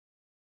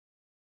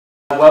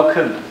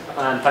Welcome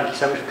and thank you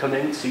so much for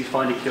coming to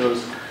Find a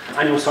Cure's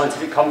annual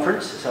scientific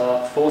conference. It's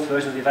our fourth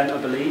version of the event, I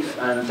believe,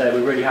 and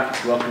we're really happy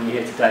to welcome you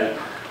here today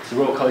to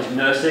the Royal College of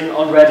Nursing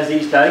on Rare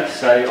Disease Day,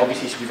 so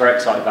obviously you should be very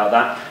excited about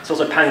that. It's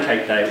also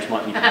Pancake Day, which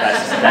might be the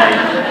best day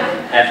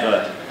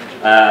ever.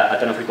 I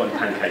don't know if we've got any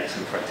pancakes,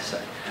 I'm afraid to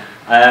say.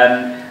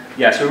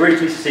 Yeah, so we're really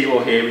pleased to see you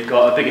all here. We've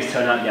got our biggest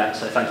turnout yet,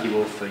 so thank you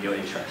all for your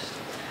interest.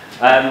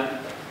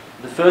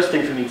 The first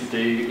thing for me to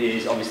do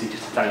is obviously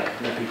just to thank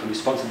the people who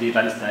sponsored the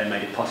event today and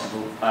made it possible.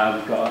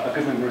 We've got a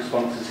good number of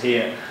sponsors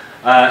here,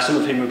 some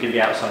of whom are going to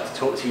be outside to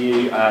talk to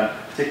you.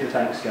 Particular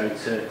thanks go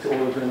to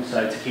all of them,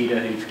 so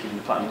Takeda, who's given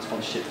the platinum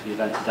sponsorship for the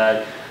event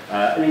today.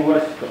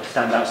 Illingworth, we've got a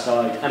stand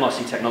outside,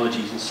 MRC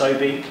Technologies and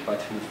Sobi,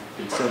 both have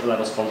been silver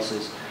level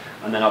sponsors,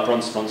 and then our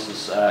bronze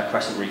sponsors,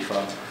 Crescent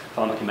Refund,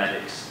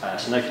 Pharmacomedics,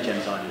 Sanofi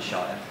Genzyme and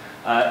Shire.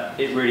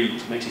 It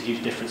really makes a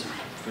huge difference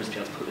for us to be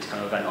able to put this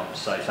kind of event on,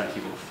 so thank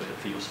you all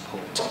for your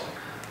support.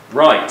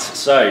 Right,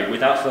 so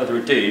without further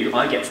ado,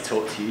 I get to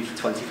talk to you for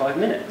 25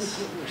 minutes,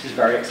 which is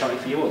very exciting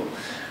for you all.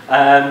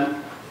 As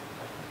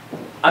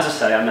I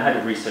say, I'm the head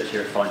of research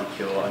here at Find a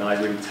Cure, and I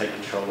really take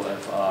control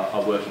of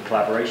our work in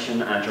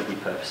collaboration and drug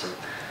repurposing.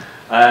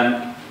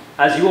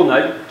 As you all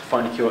know,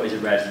 Find a Cure is a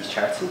rare disease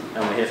charity,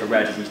 and we're here for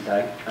Rare Disease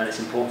Day, and it's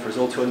important for us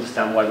all to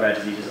understand why rare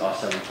diseases are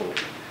so important.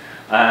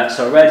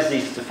 So a rare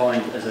disease is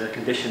defined as a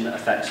condition that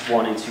affects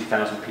 1 in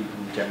 2,000 people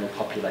in the general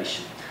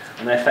population.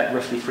 And they affect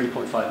roughly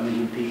 3.5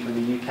 million people in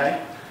the UK.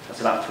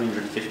 That's about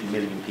 350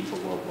 million people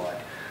worldwide.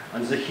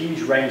 And there's a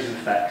huge range of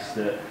effects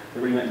that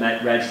really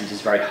make rare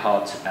diseases very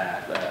hard to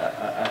bear.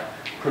 A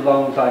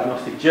prolonged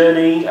diagnostic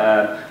journey,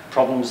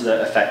 problems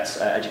that affect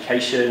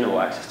education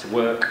or access to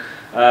work.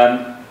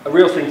 A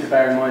real thing to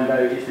bear in mind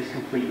though is this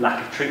complete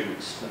lack of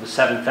treatments. Of the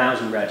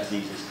 7,000 rare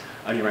diseases,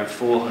 only around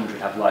 400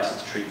 have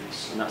licensed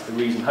treatments, and that's the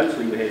reason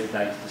hopefully we're here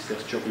today to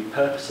discuss drug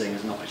repurposing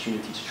as an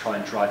opportunity to try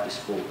and drive this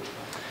forward.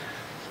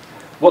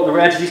 What the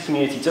rare disease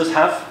community does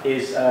have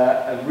is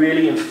a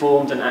really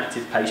informed and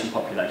active patient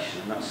population,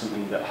 and that's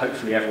something that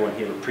hopefully everyone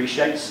here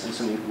appreciates and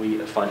something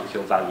we at Find a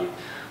Cure value.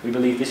 We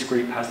believe this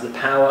group has the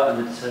power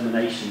and the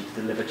determination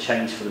to deliver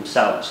change for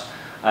themselves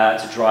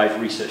to drive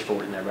research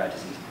forward in their rare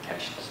disease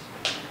indications.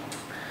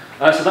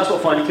 So that's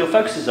what Find a Cure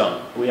focuses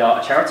on. We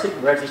are a charity, a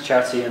rare disease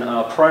charity, and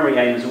our primary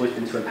aim has always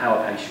been to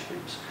empower patient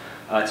groups,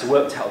 to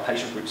work to help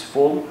patient groups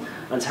form,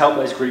 and to help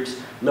those groups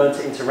learn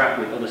to interact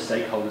with other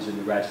stakeholders in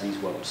the rare disease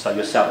world. So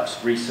yourselves,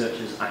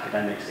 researchers,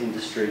 academics,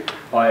 industry,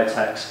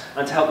 biotechs,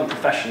 and to help them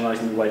professionalise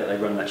in the way that they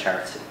run their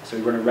charity. So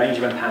we run a range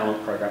of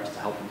empowerment programmes to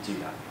help them do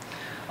that.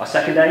 Our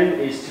second aim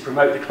is to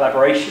promote the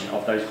collaboration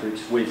of those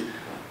groups with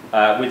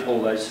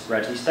all those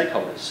rare disease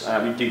stakeholders.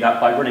 We do that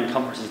by running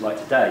conferences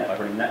like today, by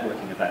running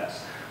networking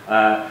events.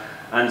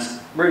 And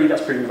really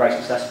that's proven very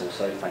successful,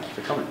 so thank you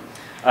for coming.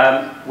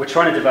 We're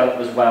trying to develop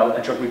as well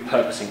a drug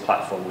repurposing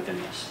platform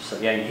within this. So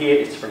the aim here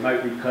is to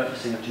promote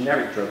repurposing of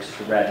generic drugs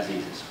for rare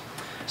diseases.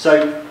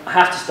 So I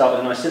have to start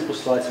with a nice simple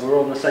slide so we're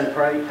all on the same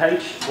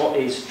page. What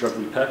is drug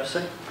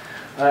repurposing?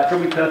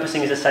 Drug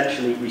repurposing is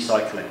essentially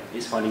recycling.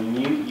 It's finding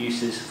new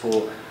uses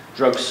for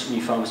drugs,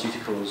 new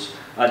pharmaceuticals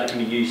that can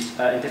be used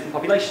in different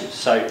populations.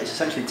 So it's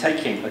essentially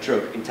taking a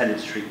drug intended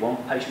to treat one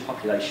patient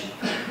population,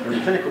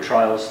 running clinical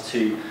trials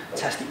to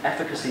test the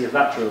efficacy of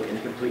that drug in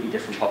a completely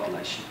different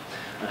population.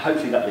 And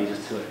hopefully that leads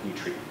us to a new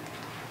treatment.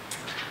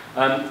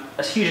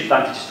 There's huge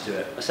advantages to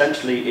it.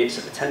 Essentially, it's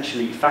a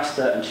potentially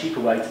faster and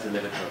cheaper way to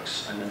deliver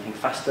drugs, and anything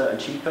faster and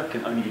cheaper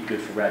can only be good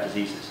for rare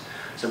diseases.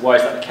 So why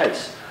is that the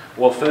case?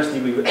 Well,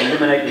 firstly, we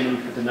eliminate the need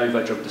for de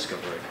novo drug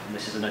discovery, and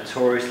this is a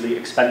notoriously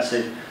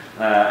expensive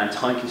and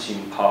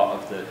time-consuming part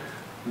of the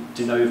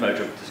de novo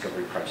drug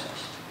discovery process.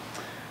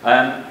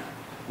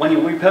 When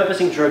you're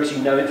repurposing drugs,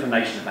 you know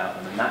information about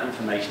them, and that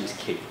information is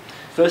key.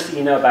 Firstly,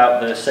 you know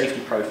about the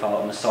safety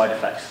profile and the side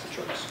effects of the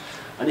drugs.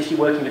 And if you're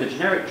working with a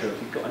generic drug,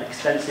 you've got an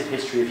extensive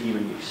history of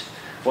human use.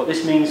 What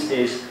this means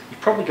is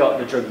you've probably got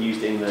the drug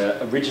used in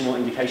the original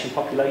indication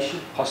population,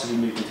 possibly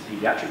moved into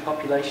paediatric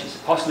populations,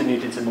 possibly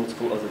moved into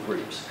multiple other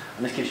groups.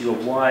 And this gives you a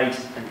wide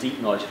and deep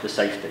knowledge of the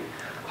safety.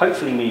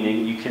 Hopefully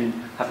meaning you can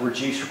have a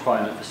reduced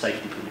requirement for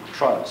safety clinical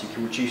trials. You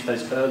can reduce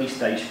those early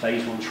stage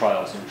phase 1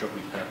 trials in a drug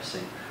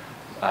repurposing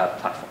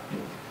platform.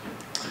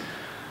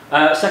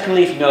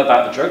 Secondly, if you know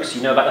about the drugs,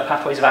 you know about the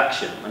pathways of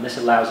action, and this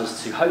allows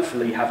us to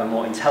hopefully have a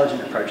more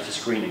intelligent approach to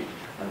screening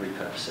and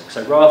repurposing.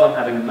 So rather than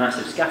having a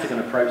massive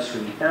scattergun approach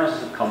screening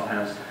thousands of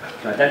compounds,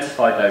 you can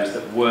identify those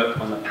that work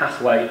on the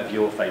pathway of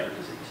your favourite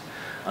disease.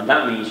 And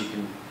that means you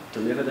can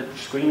deliver the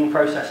screening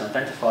process and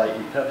identify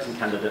repurposing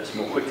candidates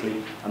more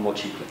quickly and more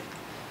cheaply.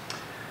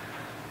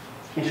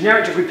 In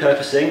generic drug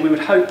repurposing, we would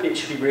hope it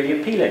should be really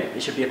appealing.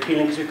 It should be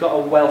appealing because we've got a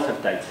wealth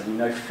of data. We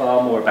know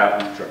far more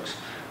about these drugs.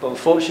 But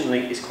unfortunately,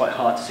 it's quite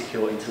hard to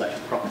secure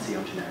intellectual property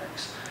on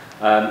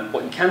generics.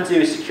 What you can do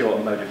is secure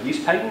a mode of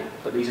use patent,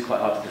 but these are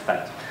quite hard to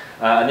defend.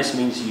 And this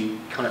means you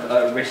kind of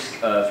are at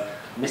risk of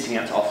missing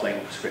out to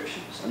off-label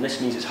prescriptions. And this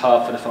means it's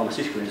hard for the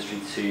pharmaceutical industry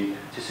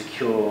to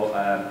secure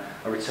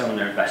a return on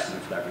their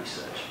investment for their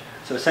research.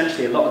 So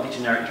essentially, a lot of the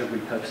generic drug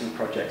repurposing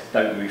projects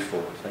don't move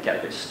forward. They get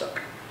a bit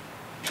stuck.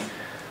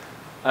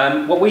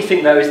 What we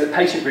think, though, is that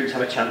patient groups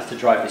have a chance to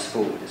drive this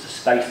forward. It's a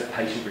space that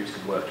patient groups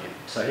can work in.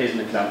 So here's an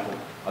example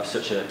of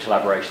such a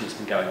collaboration that's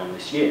been going on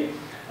this year.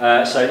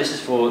 So this is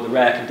for the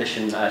rare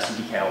condition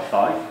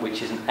CDKL5,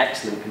 which is an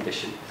excellent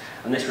condition.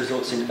 And this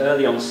results in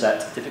early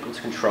onset, difficult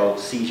to control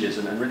seizures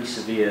and really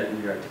severe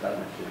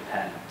neurodevelopmental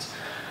impairment.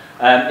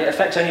 It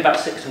affects only about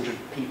 600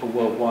 people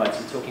worldwide,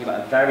 so we're talking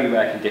about a very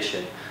rare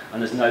condition,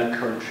 and there's no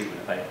current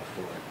treatment available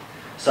for it.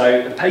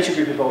 So the patient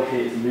group involved here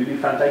is the Lulu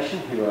Foundation,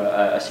 who are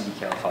a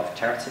CDKL5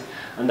 charity,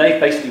 and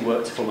they've basically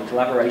worked to form a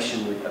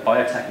collaboration with a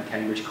biotech in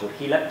Cambridge called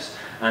Helix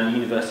and the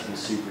University of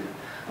Subria.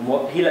 And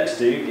what Helix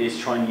do is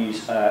try and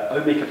use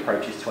omic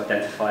approaches to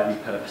identify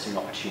repurposing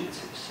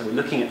opportunities. So we're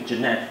looking at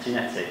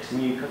genetics,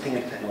 new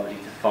cutting-edge technology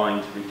to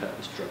find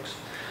repurposed drugs.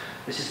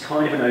 This is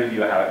kind of an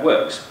overview of how it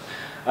works.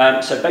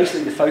 So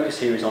basically the focus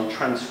here is on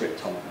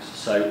transcriptomics,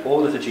 so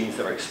all of the genes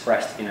that are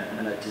expressed in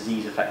a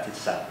disease-affected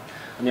cell.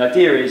 And the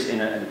idea is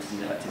in a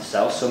disease-affected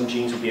cell, some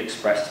genes will be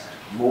expressed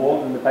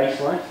more than the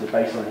baseline. So the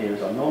baseline here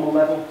is our normal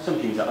level.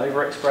 Some genes are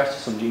overexpressed,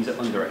 some genes are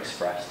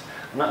underexpressed.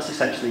 And that's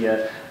essentially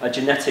a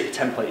genetic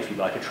template, if you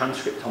like, a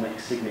transcriptomic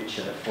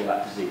signature for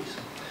that disease.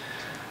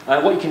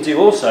 What you can do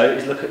also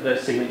is look at the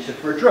signature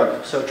for a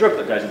drug. So a drug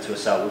that goes into a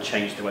cell will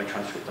change the way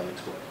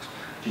transcriptomics works.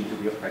 Genes will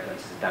be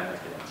upregulated and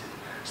downregulated.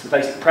 So the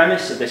basic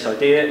premise of this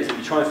idea is that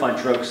you try and find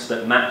drugs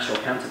that match or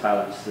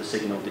counterbalance the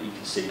signal that you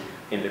can see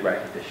in the rare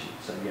condition.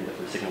 So you end up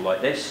with a signal like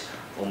this,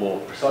 or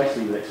more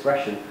precisely with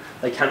expression,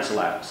 they cancel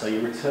out. So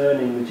you're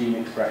returning the gene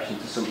expression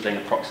to something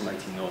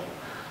approximating normal.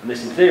 And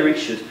this, in theory,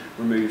 should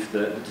remove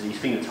the disease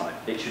phenotype.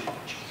 It should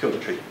cure the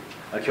treatment,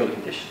 cure the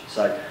condition.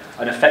 So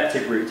an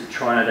effective route to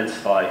try and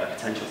identify a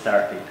potential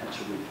therapy,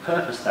 potential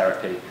repurposed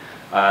therapy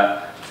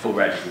for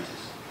rare diseases.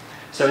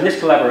 So in this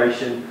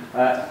collaboration,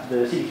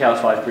 the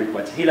CDKL5 group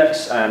went to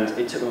Helix, and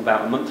it took them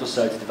about a month or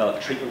so to develop a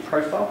treatment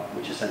profile,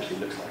 which essentially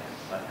looks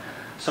like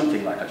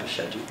something like I just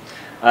showed you.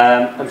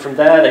 And from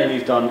there, they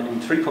moved on in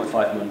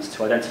 3.5 months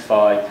to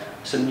identify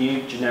some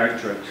new generic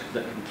drugs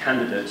that could be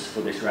candidates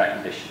for this rare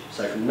condition.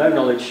 So from no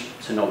knowledge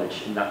to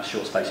knowledge in that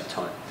short space of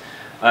time.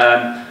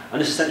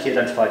 And this essentially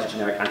identified a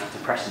generic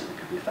antidepressant that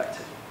could be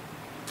effective.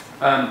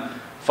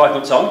 5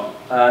 months on,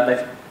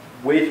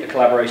 with a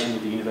collaboration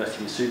with the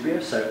University of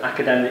Subria, so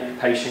academic,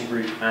 patient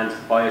group and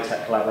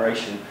biotech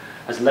collaboration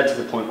has led to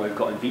the point where we've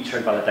got in vitro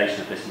validation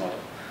of this model.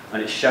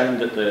 And it's shown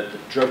that the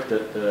drug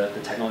that the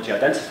technology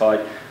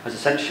identified has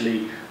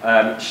essentially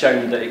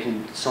shown that it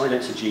can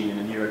silence a gene in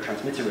the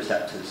neurotransmitter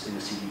receptors in the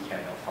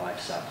CDKL5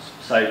 cells.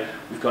 So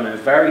we've gone in a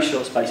very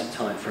short space of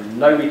time from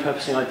no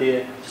repurposing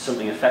idea to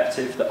something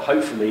effective that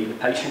hopefully the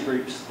patient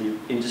groups, the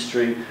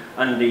industry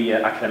and the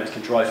academics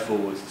can drive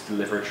forward to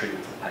deliver a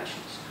treatment to the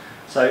patients.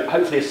 So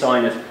hopefully a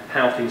sign of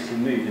how things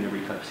can move in a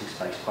repurposing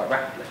space quite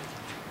rapidly.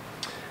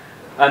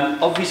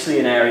 Obviously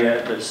an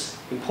area that's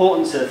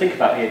important to think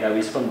about here though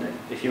is funding.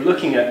 If you're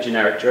looking at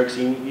generic drugs,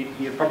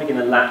 you're probably going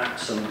to lack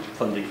some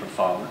funding from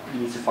pharma.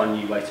 You need to find a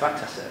new way to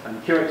access it.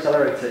 And Cure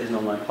Accelerator is an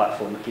online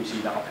platform that gives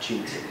you that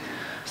opportunity.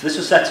 So this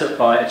was set up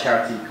by a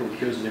charity called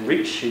Cures Within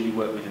Reach, who we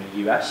work with in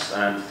the US,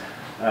 and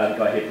the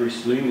guy here,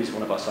 Bruce Bloom, is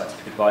one of our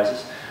scientific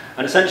advisors.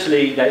 And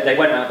essentially, they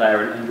went out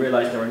there and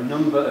realised there are a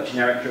number of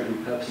generic drug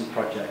repurposing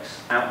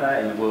projects out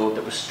there in the world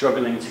that were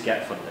struggling to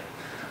get funding.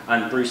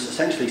 And Bruce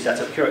essentially set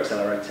up Cure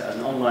Accelerator as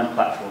an online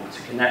platform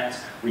to connect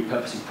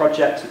repurposing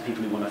projects with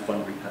people who want to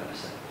fund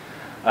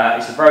repurposing.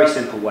 It's a very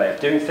simple way of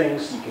doing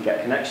things. You can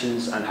get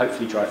connections and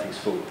hopefully drive things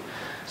forward.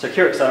 So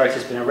Cure Accelerator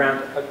has been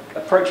around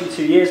approaching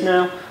 2 years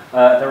now.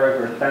 There are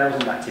over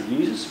 1,000 active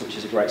users, which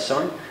is a great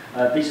sign.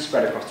 These are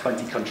spread across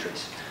 20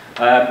 countries.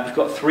 We've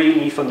got 3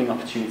 new funding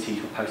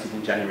opportunities were posted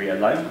in January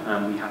alone,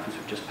 and we happen to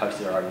have just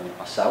posted our own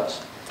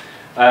ourselves.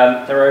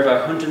 There are over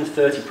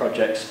 130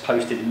 projects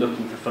posted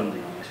looking for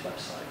funding on this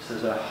website. So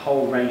there's a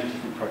whole range of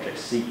different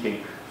projects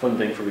seeking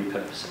funding for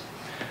repurposing.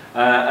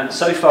 And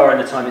so far in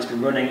the time it's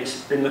been running,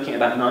 it's been looking at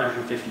about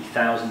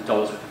 $950,000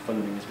 worth of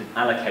funding that's been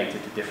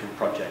allocated to different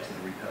projects in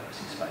the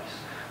repurposing space,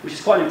 which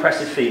is quite an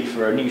impressive feat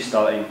for a new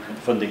starting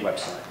funding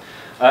website.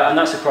 And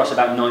that's across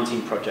about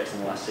 19 projects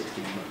in the last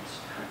 16 months.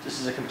 This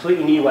is a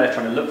completely new way of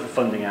trying to look for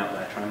funding out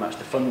there, trying to match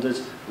the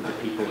funders with the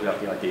people who have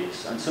the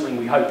ideas, and something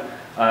we hope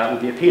will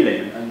be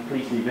appealing, and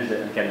please do visit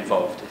and get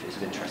involved if it's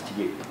of interest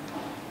to you.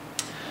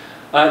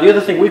 The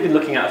other thing we've been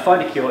looking at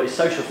Find a Cure is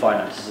social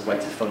finance as a way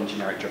to fund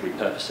generic drug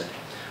repurposing.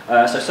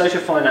 So social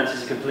finance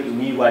is a completely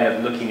new way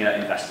of looking at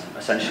investment.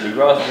 Essentially,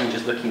 rather than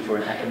just looking for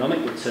an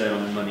economic return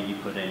on the money you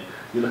put in,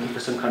 you're looking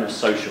for some kind of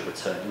social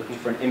return. You're looking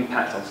for an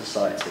impact on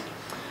society.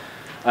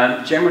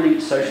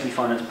 Generally, socially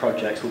financed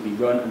projects will be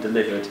run and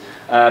delivered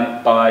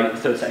by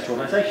third sector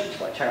organisations,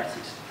 like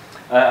charities.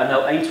 And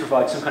they'll aim to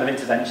provide some kind of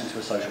intervention to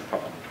a social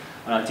problem.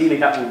 And ideally,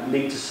 that will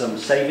lead to some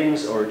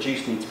savings or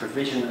reduced need to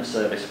provision a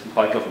service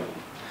by government.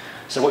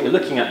 So what you're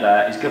looking at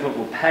there is government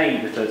will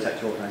pay the third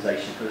sector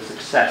organisation for the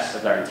success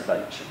of their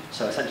intervention.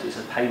 So essentially, it's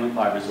a payment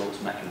by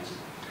results mechanism.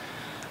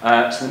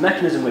 So the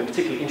mechanism we're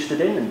particularly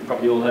interested in, and you've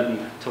probably all heard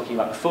me talking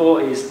about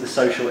before, is the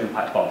social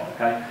impact bond.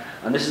 Okay?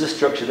 And this is a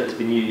structure that has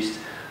been used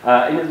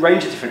in a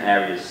range of different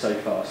areas so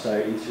far, so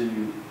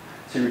into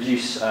to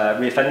reduce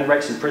reoffending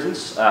rates in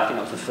prisons. I think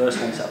that was the first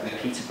one set up in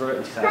Peterborough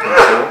in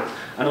 2004,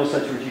 and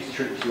also to reduce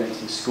truth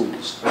rates in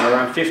schools. There are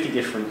around 50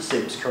 different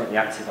SIBs currently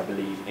active, I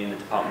believe, in the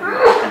Department of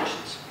Work and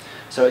Pensions.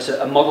 So it's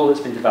a model that's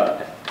been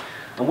developing.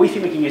 And we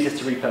think we can use this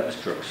to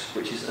repurpose drugs,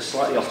 which is a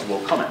slightly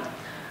off-the-wall comment.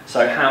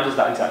 So how does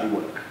that exactly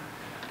work?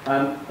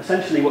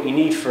 Essentially, what you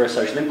need for a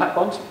social impact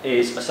bond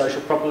is a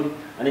social problem,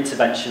 an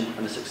intervention,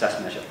 and a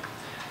success measure.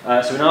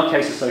 So in our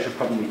case, the social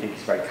problem we think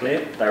is very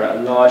clear. There are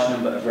a large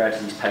number of rare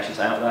disease patients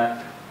out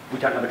there. We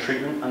don't have a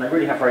treatment, and they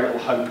really have very little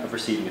hope of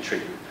receiving a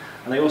treatment.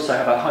 And they also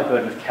have a high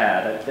burden of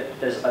care.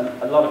 There's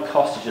a lot of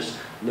cost to just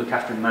look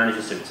after and manage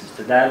the symptoms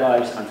to their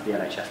lives and to the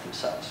NHS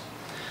themselves.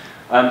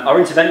 Our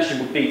intervention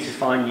would be to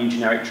find new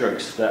generic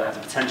drugs that have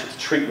the potential to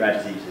treat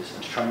rare diseases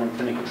and to try and run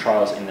clinical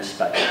trials in this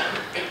space.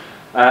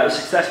 The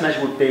success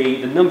measure would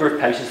be the number of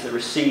patients that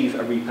receive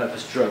a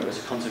repurposed drug as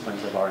a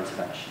consequence of our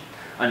intervention,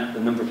 and the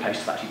number of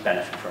patients that actually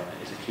benefit from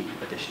it is a key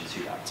addition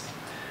to that.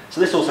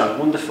 So this all sounds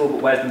wonderful,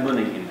 but where's the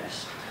money in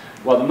this?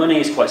 Well, the money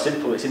is quite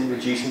simple. It's in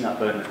reducing that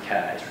burden of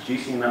care. It's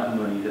reducing the amount of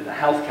money that the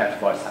healthcare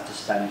providers have to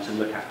spend to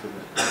look after the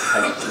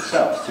patients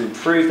themselves, to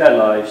improve their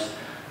lives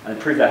and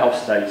improve their health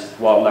state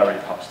while lowering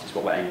costs is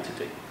what we're aiming to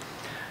do.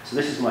 So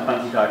this is my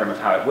fancy diagram of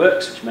how it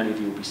works, which many of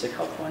you will be sick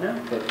of by now,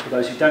 but for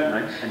those who don't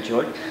know,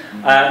 enjoy.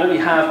 What we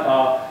have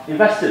are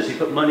investors who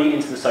put money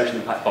into the social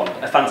impact bond,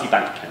 a fancy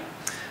bank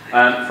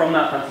account. From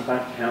that fancy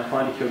bank account,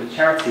 Find a Cure, the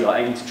charity, are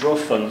aiming to draw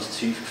funds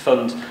to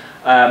fund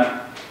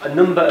a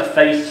number of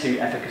phase 2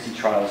 efficacy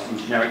trials in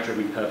generic drug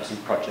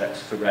repurposing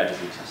projects for rare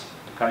diseases.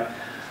 Okay?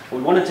 What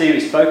we want to do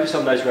is focus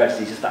on those rare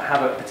diseases that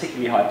have a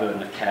particularly high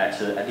burden of care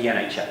at the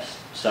NHS.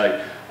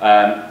 So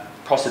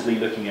possibly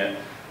looking at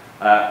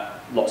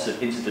lots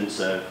of incidents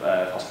of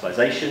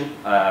hospitalisation,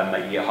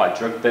 maybe a high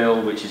drug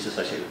bill, which is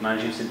associated with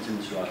managing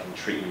symptoms rather than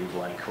treating the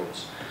underlying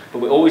cause. But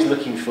we're always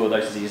looking for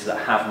those diseases that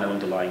have no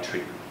underlying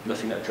treatment,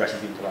 nothing that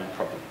addresses the underlying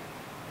problem.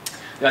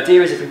 The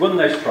idea is if we run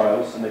those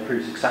trials and they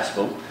prove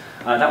successful,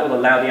 that will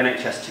allow the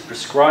NHS to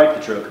prescribe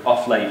the drug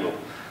off-label.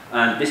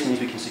 And this means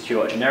we can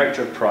secure a generic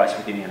drug price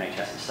within the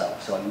NHS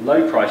itself. So a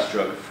low-price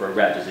drug for a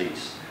rare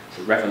disease. It's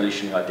a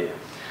revolutionary idea.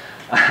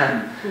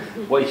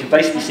 What you can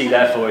basically see,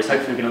 therefore, is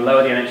hopefully we're going to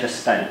lower the NHS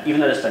spend.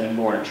 Even though they're spending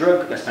more on a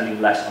drug, they're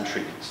spending less on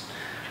treatments.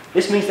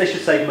 This means they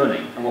should save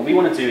money, and what we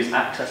want to do is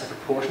access a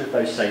proportion of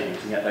those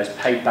savings and get those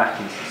paid back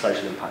into the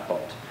social impact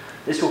bond.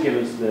 This will give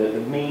us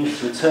the means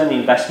to return the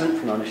investment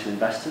from our initial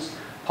investors,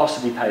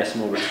 possibly pay a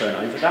small return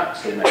over that,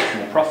 so we make a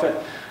small profit,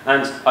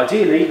 and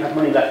ideally have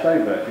money left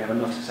over if we have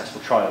enough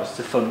successful trials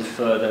to fund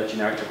further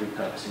generic drug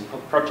repurposing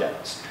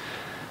projects.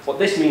 What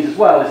this means as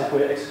well is if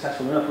we're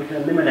successful enough, we can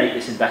eliminate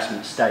this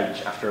investment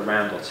stage after a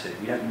round or two.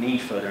 We don't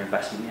need further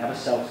investment. We have a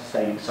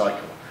self-sustaining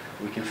cycle.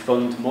 We can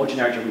fund more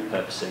generic drug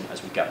repurposing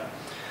as we go.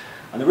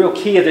 And the real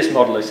key of this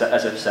model, as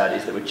I've said,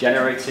 is that we're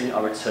generating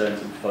our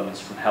returns and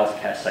funds from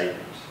healthcare savings.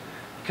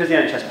 Because the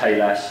NHS pay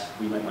less,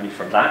 we make money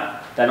from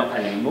that. They're not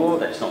paying any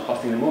more, it's not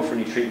costing them more for a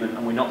new treatment,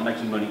 and we're not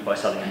making money by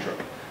selling a drug.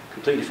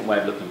 Completely different way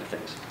of looking at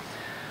things.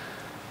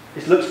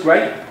 This looks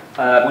great.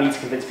 We need to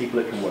convince people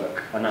it can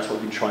work, and that's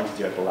what we've been trying to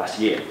do over the last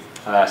year.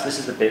 So this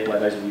is the bit where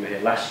those of you who were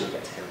here last year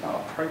get to hear about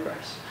our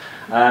progress.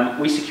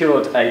 We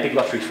secured a big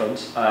lottery fund,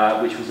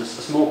 which was a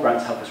small grant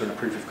to help us run a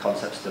proof of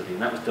concept study,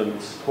 and that was done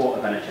with support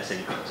of NHS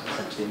England.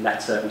 Essentially a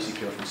letter we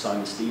secured from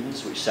Simon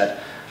Stevens, which said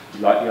we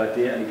like the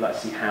idea and we'd like to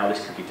see how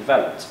this could be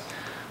developed.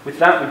 With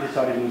that, we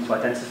decided we need to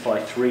identify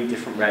 3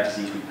 different rare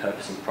disease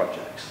repurposing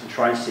projects and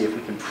try and see if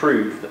we can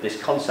prove that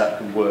this concept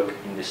can work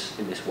in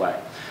this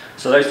way.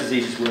 So those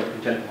diseases were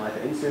congenital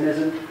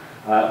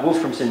hyperinsulinism,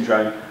 Wolfram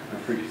syndrome,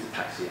 and Friedreich's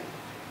ataxia.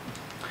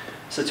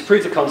 So to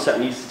prove the concept,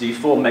 we needed to do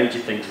 4 major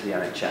things for the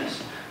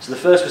NHS. So the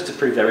first was to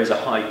prove there is a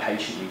high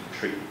patient need for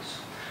treatments.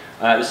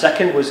 The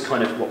second was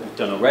kind of what we've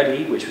done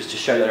already, which was to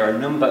show that there are a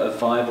number of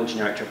viable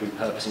generic drug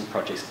repurposing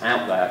projects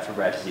out there for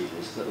rare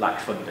diseases that lack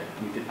funding.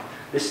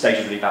 This stage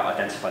was really about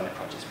identifying the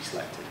projects we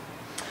selected.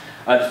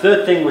 The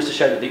third thing was to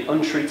show that the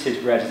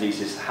untreated rare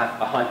diseases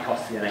have a high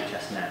cost to the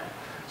NHS now.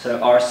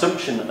 So our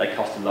assumption that they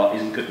cost a lot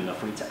isn't good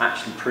enough. We need to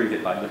actually prove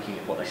it by looking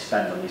at what they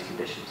spend on these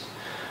conditions.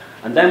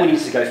 And then we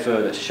needed to go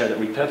further to show that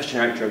repurposed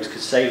generic drugs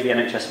could save the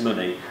NHS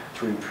money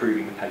through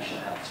improving the patient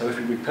health. So if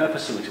we repurpose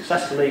something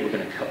successfully, we're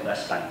going to cut their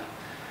spend.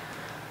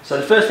 So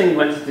the first thing we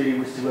went to do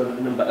was to run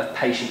a number of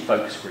patient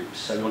focus groups.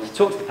 So we wanted to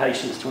talk to the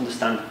patients to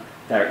understand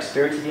their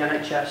experience of the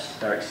NHS,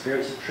 their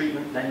experience of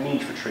treatment, their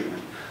need for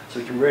treatment. So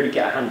we can really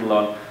get a handle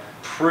on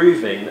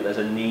proving that there's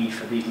a need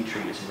for these new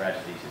treatments in rare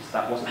diseases.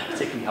 That wasn't a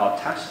particularly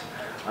hard task.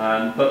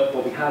 But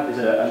what we have is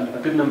a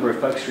good number of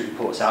focus group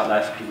reports out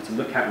there for people to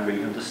look at and read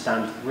and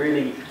understand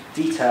really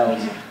detailed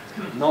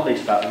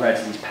knowledge about the rare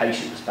disease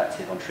patient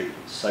perspective on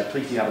treatments. So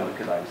please do have a look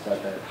at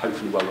those. They're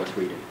hopefully well worth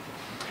reading.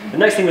 The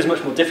next thing was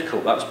much more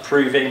difficult. That was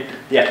proving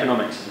the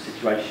economics of the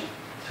situation.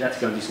 So we had to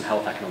go and do some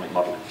health economic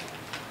modelling.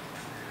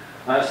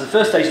 So the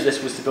first stage of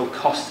this was to build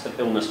cost of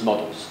illness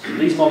models. So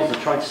these models are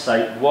trying to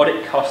say what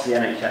it costs the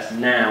NHS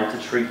now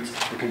to treat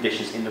the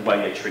conditions in the way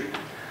they treat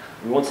them.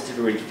 We wanted to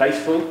be really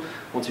faithful.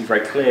 want to be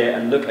very clear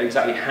and look at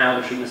exactly how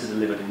the treatments are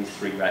delivered in these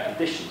 3 rare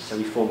conditions. So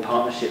we form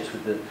partnerships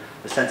with the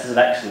centres of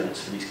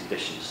excellence for these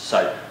conditions.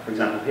 So, for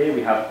example, here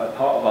we have a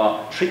part of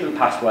our treatment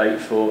pathway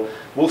for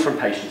Wolfram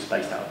patients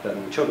based out of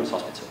Birmingham Children's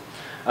Hospital.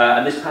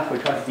 And this pathway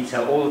tries to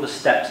detail all of the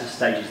steps and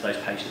stages those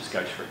patients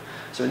go through.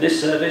 So in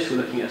this service, we're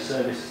looking at a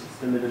service that's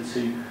delivered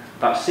to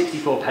about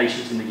 64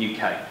 patients in the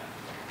UK.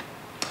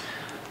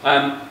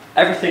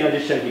 Everything I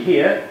just showed you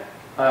here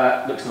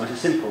looks nice and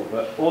simple,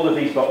 but all of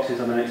these boxes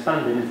are then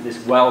expanded into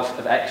this wealth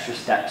of extra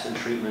steps and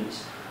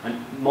treatments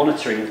and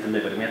monitoring is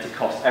delivered, and we had to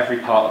cost every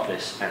part of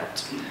this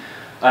out.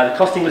 The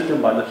costing was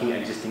done by looking at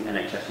existing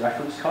NHS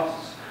reference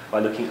costs, by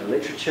looking at the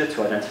literature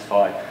to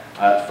identify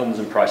funds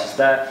and prices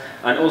there,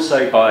 and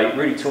also by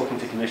really talking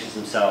to clinicians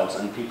themselves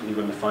and people who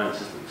run the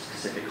finances of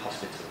specific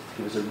hospitals.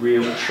 It was a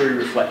real, true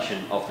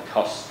reflection of the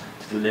costs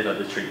to deliver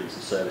the treatments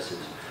and services.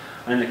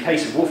 And in the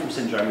case of Wolfram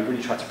syndrome, we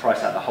really tried to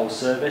price out the whole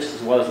service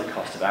as well as the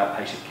cost of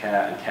outpatient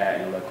care and care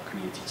in the local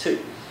community too.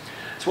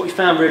 So what we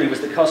found really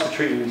was the cost for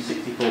treating these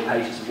 64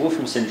 patients with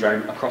Wolfram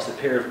syndrome across a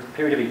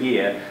period of a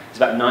year is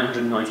about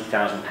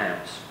 £990,000.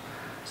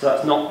 So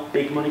that's not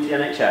big money to the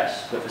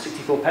NHS, but for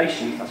 64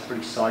 patients, that's a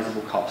pretty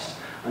sizable cost.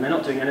 And they're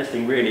not doing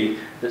anything really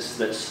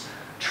that's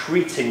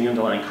treating the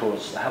underlying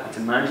cause. They're helping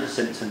to manage the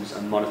symptoms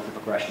and monitor the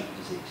progression of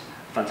the disease.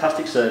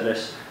 Fantastic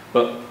service,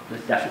 but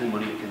there's definitely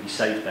money that can be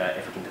saved there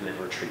if we can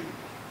deliver a treatment.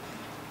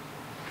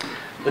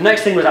 The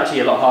next thing was actually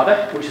a lot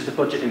harder, which is the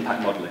budget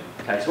impact modelling.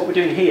 Okay, so what we're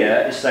doing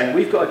here is saying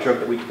we've got a drug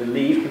that we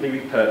believe can be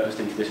repurposed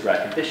into this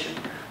rare condition.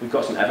 We've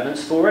got some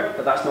evidence for it,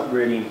 but that's not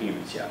really in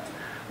humans yet.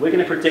 We're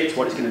going to predict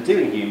what it's going to do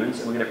in humans,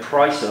 and we're going to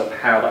price up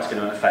how that's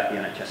going to affect the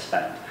NHS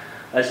spend.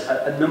 There's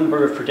a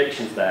number of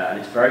predictions there, and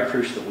it's very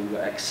crucial that we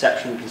were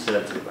exceptionally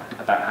conservative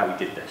about how we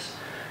did this.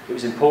 It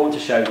was important to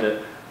show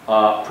that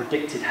our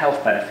predicted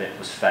health benefit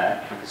was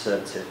fair and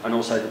conservative, and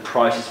also the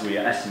prices we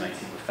are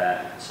estimating were fair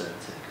and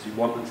conservative, because we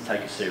want them to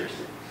take us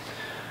seriously.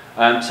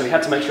 So we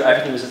had to make sure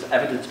everything was as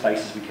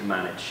evidence-based as we can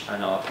manage,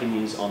 and our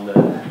opinions on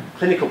the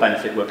clinical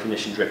benefit were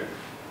clinician-driven.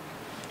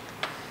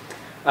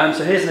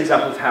 So here's an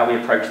example of how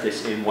we approached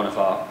this in one of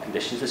our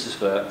conditions. This is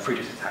for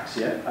Friedreich's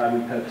ataxia,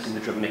 repurposing the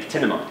drug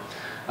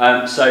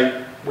nicotinamide.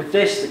 So with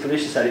this, the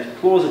clinician said it's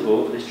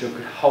plausible that this drug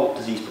could halt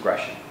disease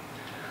progression.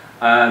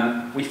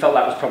 We felt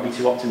that was probably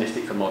too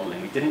optimistic for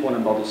modelling. We didn't want to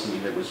model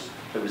something that was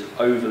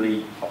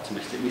overly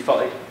optimistic. We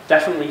felt it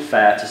definitely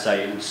fair to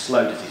say it would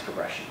slow disease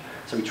progression.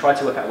 So we tried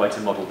to work out a way to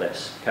model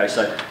this. Okay,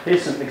 so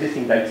here's some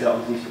existing data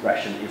on disease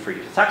progression in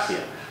Friedreich's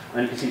ataxia.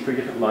 And you can see 3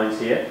 different lines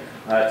here,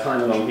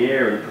 time along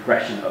here and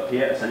progression up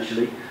here,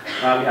 essentially. We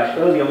have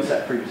early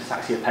onset Friedreich's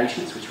ataxia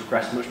patients, which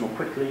progress much more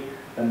quickly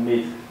than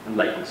mid and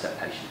late onset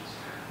patients.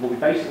 And what we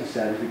basically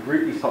said is we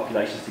grouped these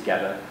populations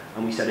together,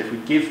 and we said if we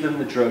give them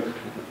the drug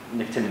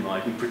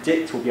nicotinamide, we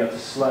predict we'll be able to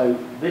slow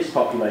this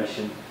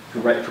population to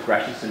a rate of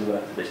progression similar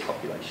to this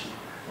population.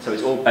 So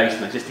it's all based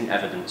on existing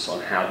evidence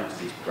on how the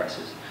disease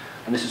progresses.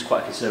 And this was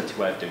quite a conservative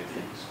way of doing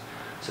things.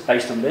 So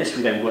based on this,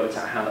 we then worked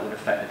out how that would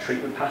affect the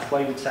treatment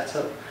pathway we'd set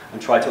up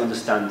and tried to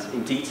understand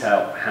in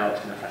detail how it's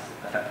going to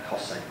affect the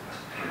cost savings.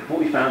 What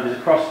we found is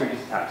across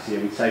Friedreich's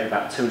ataxia, we'd save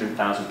about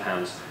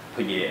 £200,000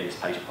 per year in this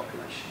patient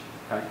population.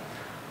 Okay?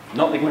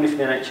 Not big money for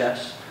the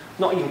NHS,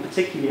 not even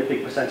particularly a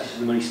big percentage of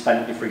the money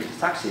spent in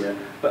Friedreich's ataxia,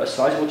 but a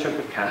sizable chunk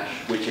of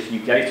cash, which if you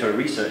go to a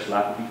research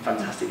lab, would be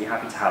fantastically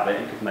happy to have it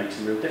and could make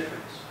some real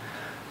difference.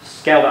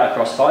 Scale that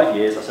across 5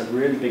 years, that's a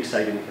really big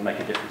saving that can make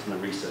a difference on the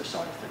research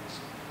side of things.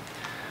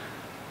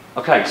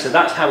 Okay, so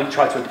that's how we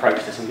tried to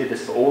approach this, and we did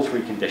this for all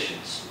 3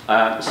 conditions.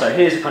 So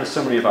here's a kind of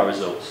summary of our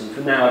results, and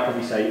for now I'd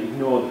probably say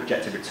ignore the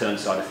projected return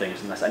side of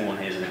things, unless anyone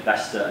here is an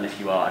investor, and if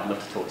you are, I'd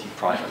love to talk to you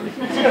privately.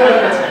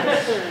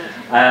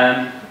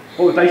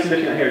 What we're basically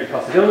looking at here is the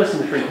cost of illness in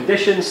the 3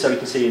 conditions. So we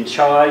can see in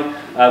CHI,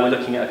 we're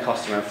looking at a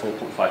cost around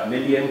 4.5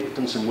 million. We've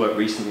done some work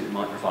recently that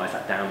might revise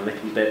that down a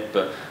little bit,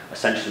 but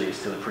essentially it's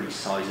still a pretty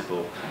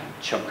sizable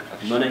chunk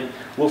of money.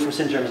 Wolfram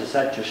syndrome, as I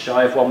said, just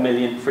shy of 1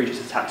 million. Friedreich's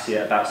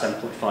ataxia, about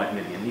 7.5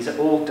 million. These are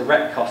all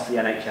direct costs to the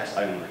NHS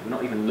only. We're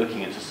not even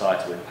looking at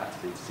societal impact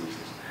of these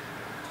diseases.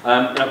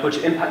 In our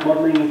budget impact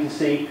modelling, you can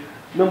see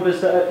numbers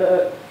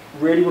that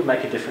really would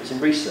make a difference in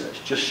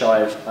research. Just shy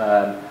of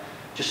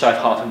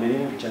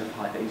 £500,000 congenital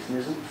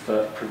hyperinsulinism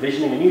for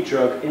provisioning a new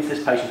drug into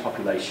this patient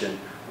population,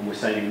 and we're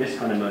saving this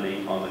kind of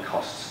money on the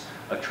costs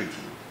of treating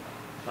them.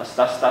 That's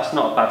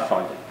not a bad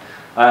finding.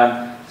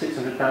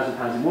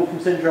 £600,000 in Wolfram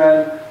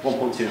syndrome,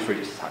 1.2 in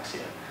Friedreich's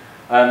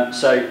ataxia.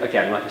 So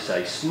again, like I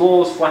say,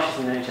 small splashes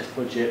in the NHS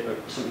budget,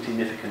 but something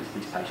significant to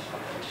these patient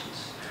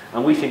populations.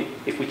 And we think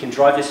if we can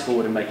drive this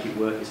forward and make it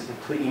work, it's a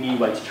completely new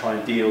way to try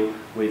and deal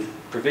with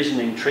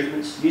provisioning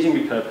treatments using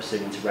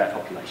repurposing into rare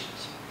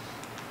populations.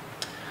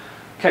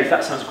 Okay, so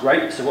that sounds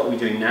great. So what are we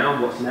doing now?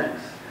 What's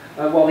next?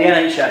 Well, the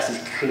NHS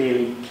is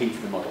clearly key to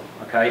the model,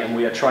 okay? And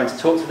we are trying to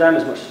talk to them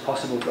as much as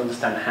possible to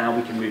understand how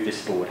we can move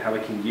this forward, how we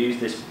can use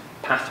this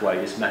pathway,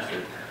 this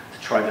method, to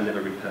try and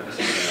deliver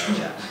repurposing in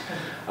our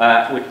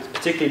chats. We're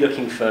particularly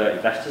looking for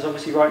investors,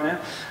 obviously, right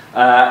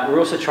now. We're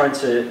also trying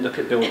to look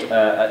at build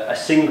a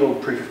single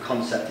proof of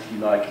concept, if you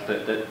like,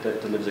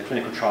 that delivers a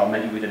clinical trial,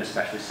 maybe within a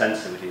specialist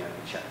centre with the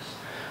NHS.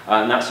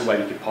 And that's the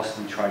way we could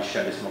possibly try and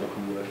show this model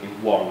can work in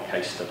one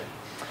case study.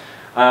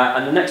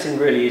 And the next thing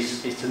really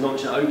is to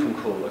launch an open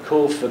call, a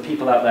call for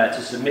people out there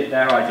to submit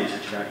their ideas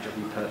for generic drug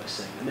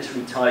repurposing. And this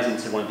really ties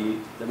into one of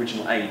the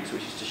original aims,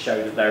 which is to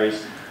show that there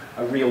is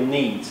a real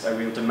need, a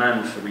real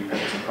demand for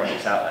repurposing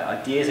projects out there.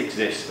 Ideas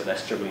exist, but they're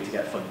struggling to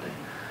get funding.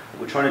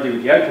 What we're trying to do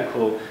with the open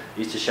call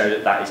is to show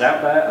that that is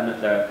out there and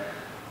that there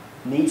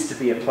needs to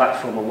be a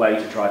platform, a way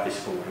to drive this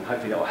forward, and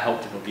hopefully that will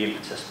help to build the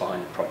impetus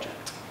behind the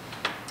project.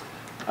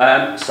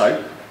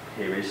 So,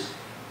 here is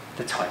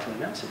the title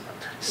announcement.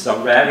 This is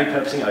our Rare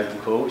Repurposing Open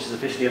Call, which is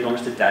officially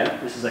launched today.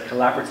 This is a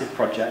collaborative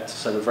project,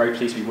 so we're very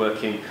pleased to be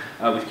working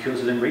with Cures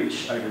Within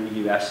Reach over in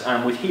the US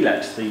and with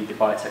Helix, the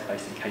biotech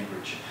based in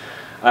Cambridge.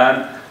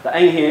 The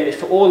aim here is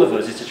for all of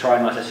us is to try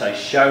and, as I say,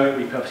 show that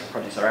repurposing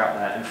projects are out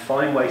there and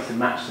find ways to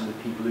match them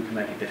with people who can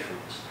make a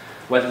difference.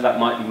 Whether that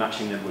might be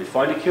matching them with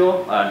Find a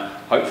Cure, and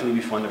hopefully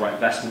we find the right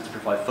investment to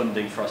provide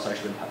funding for our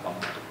social impact bond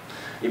model.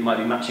 It might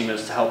be matching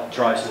us to help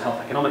drive some health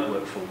economic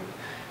work forward.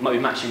 It might be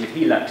matching with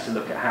Helix to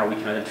look at how we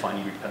can identify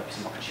new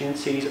repurposing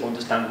opportunities or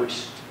understand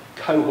which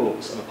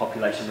cohorts of a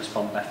population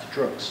respond best to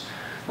drugs.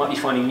 It might be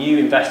finding new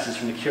investors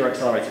from the Cure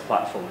Accelerator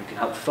platform who can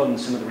help fund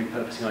some of the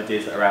repurposing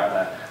ideas that are out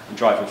there and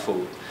drive them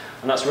forward.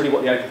 And that's really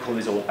what the open call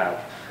is all about.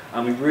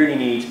 And we really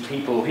need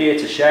people here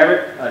to share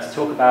it, to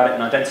talk about it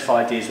and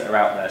identify ideas that are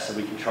out there so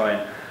we can try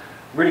and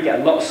really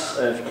get lots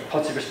of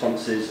positive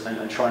responses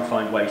and try and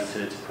find ways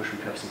to push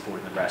repurposing forward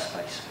in the rare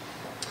space.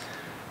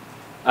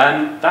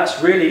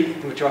 That's really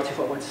the majority of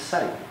what I wanted to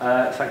say.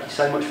 Thank you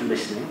so much for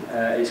listening.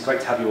 It's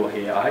great to have you all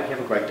here. I hope you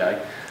have a great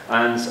day.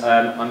 And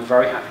I'm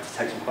very happy to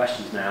take some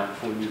questions now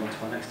before we move on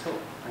to our next talk.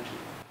 Thank you.